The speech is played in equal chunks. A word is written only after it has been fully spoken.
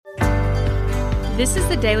This is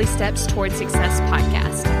the Daily Steps Toward Success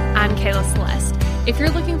podcast. I'm Kayla Celeste. If you're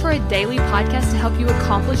looking for a daily podcast to help you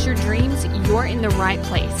accomplish your dreams, you're in the right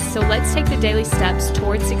place. So let's take the daily steps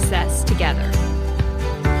toward success together.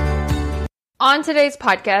 On today's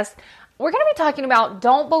podcast, we're going to be talking about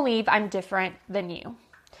don't believe I'm different than you.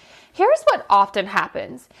 Here's what often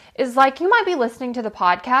happens is like you might be listening to the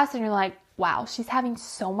podcast and you're like, wow, she's having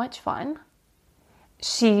so much fun.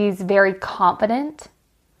 She's very confident.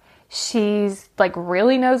 She's like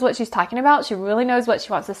really knows what she's talking about. She really knows what she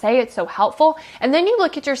wants to say. It's so helpful. And then you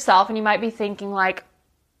look at yourself and you might be thinking like,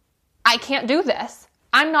 I can't do this.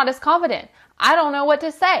 I'm not as confident. I don't know what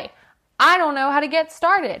to say. I don't know how to get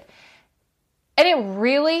started. And it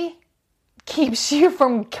really keeps you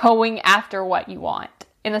from going after what you want.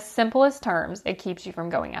 In the simplest terms, it keeps you from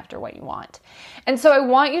going after what you want. And so I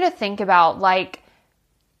want you to think about like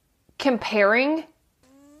comparing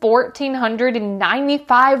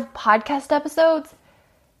 1,495 podcast episodes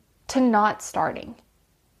to not starting.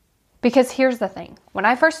 Because here's the thing. When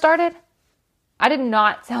I first started, I did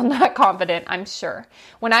not sound that confident, I'm sure.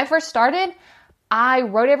 When I first started, I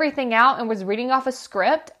wrote everything out and was reading off a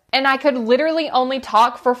script, and I could literally only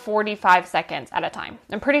talk for 45 seconds at a time.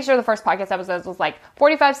 I'm pretty sure the first podcast episode was like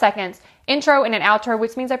 45 seconds, intro and an outro,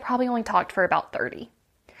 which means I probably only talked for about 30.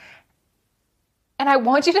 And I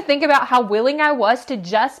want you to think about how willing I was to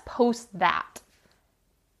just post that.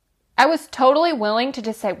 I was totally willing to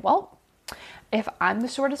just say, well, if I'm the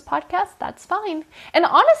shortest podcast, that's fine. And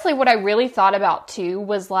honestly, what I really thought about too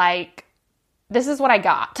was like, this is what I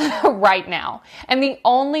got right now. And the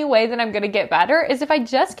only way that I'm going to get better is if I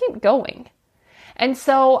just keep going. And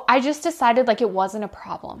so I just decided like it wasn't a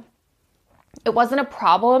problem. It wasn't a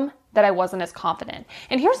problem that I wasn't as confident.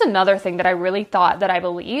 And here's another thing that I really thought that I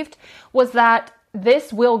believed was that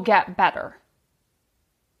this will get better.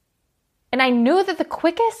 And I knew that the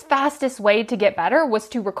quickest, fastest way to get better was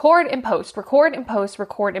to record and post, record and post,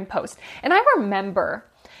 record and post. And I remember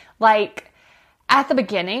like at the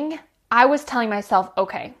beginning, I was telling myself,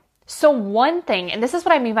 okay, so one thing, and this is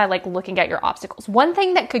what I mean by like looking at your obstacles. One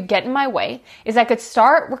thing that could get in my way is I could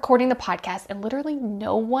start recording the podcast and literally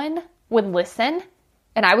no one would listen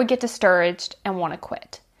and I would get discouraged and want to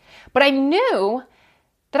quit. But I knew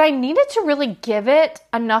that I needed to really give it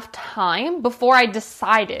enough time before I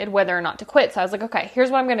decided whether or not to quit. So I was like, okay, here's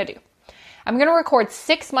what I'm going to do. I'm going to record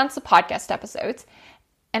 6 months of podcast episodes.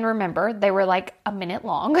 And remember, they were like a minute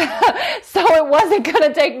long. So it wasn't going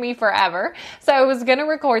to take me forever. So I was going to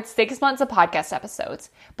record 6 months of podcast episodes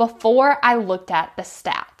before I looked at the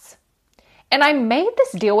stats. And I made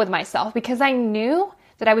this deal with myself because I knew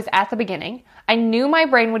that I was at the beginning. I knew my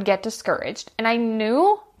brain would get discouraged. And I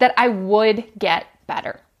knew that I would get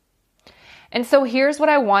better. And so here's what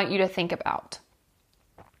I want you to think about.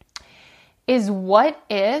 Is what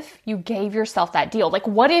if you gave yourself that deal? Like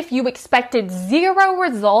what if you expected 0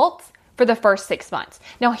 results for the first 6 months?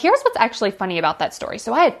 Now here's what's actually funny about that story.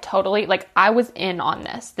 So I had totally, like I was in on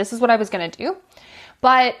this. This is what I was going to do.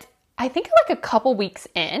 But I think like a couple weeks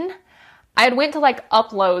in, I had went to like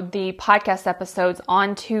upload the podcast episodes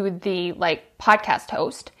onto the like podcast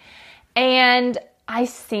host and I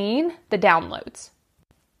seen the downloads.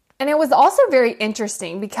 And it was also very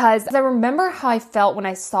interesting because I remember how I felt when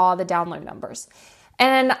I saw the download numbers.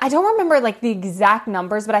 And I don't remember like the exact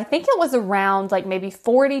numbers, but I think it was around like maybe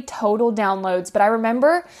 40 total downloads. But I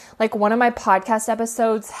remember like one of my podcast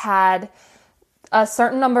episodes had a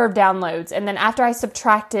certain number of downloads. And then after I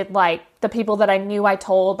subtracted like the people that I knew I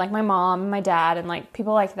told, like my mom, my dad, and like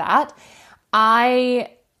people like that,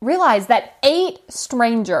 I realized that 8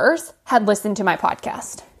 strangers had listened to my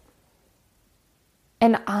podcast.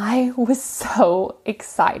 And I was so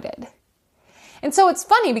excited. And so it's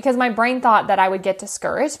funny because my brain thought that I would get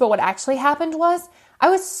discouraged, but what actually happened was I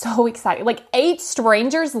was so excited. Like 8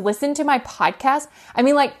 strangers listened to my podcast. I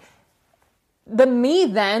mean, like the me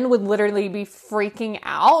then would literally be freaking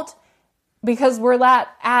out because we're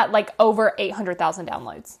at like over 800,000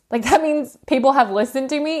 downloads. Like that means people have listened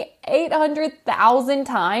to me 800,000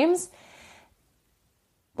 times.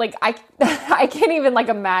 Like I can't even like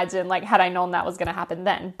imagine like had I known that was going to happen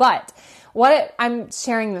then. But what I'm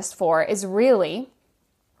sharing this for is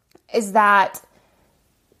that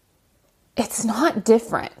it's not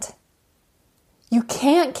different. You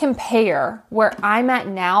can't compare where I'm at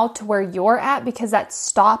now to where you're at because that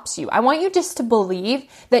stops you. I want you just to believe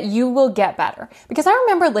that you will get better. Because I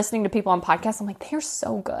remember listening to people on podcasts. I'm like, they're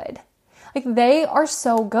so good. Like they are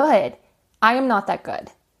so good. I am not that good.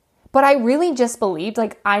 But I really just believed,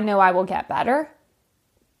 like, I know I will get better.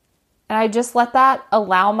 And I just let that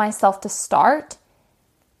allow myself to start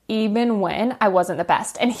even when I wasn't the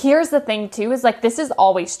best. And here's the thing too, is like, this is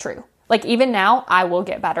always true. Like even now, I will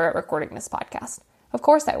get better at recording this podcast. Of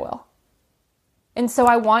course I will. And so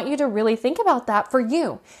I want you to really think about that for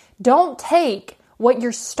you. Don't take what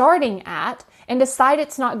you're starting at and decide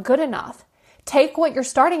it's not good enough. Take what you're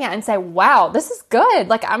starting at and say, wow, this is good.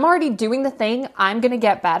 Like I'm already doing the thing. I'm going to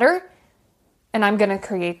get better and I'm going to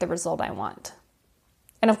create the result I want.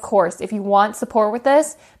 And of course, if you want support with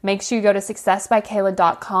this, make sure you go to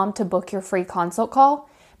successbykayla.com to book your free consult call,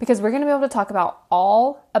 because we're going to be able to talk about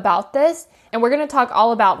all about this. And we're going to talk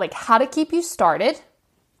all about like how to keep you started,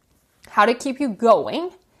 how to keep you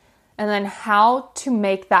going, and then how to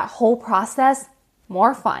make that whole process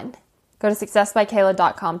more fun. Go to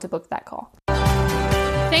successbykayla.com to book that call.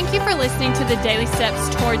 Thank you for listening to the Daily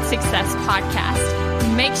Steps Towards Success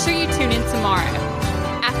podcast. Make sure you tune in tomorrow.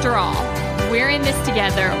 After all, we're in this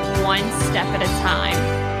together, one step at a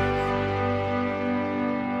time.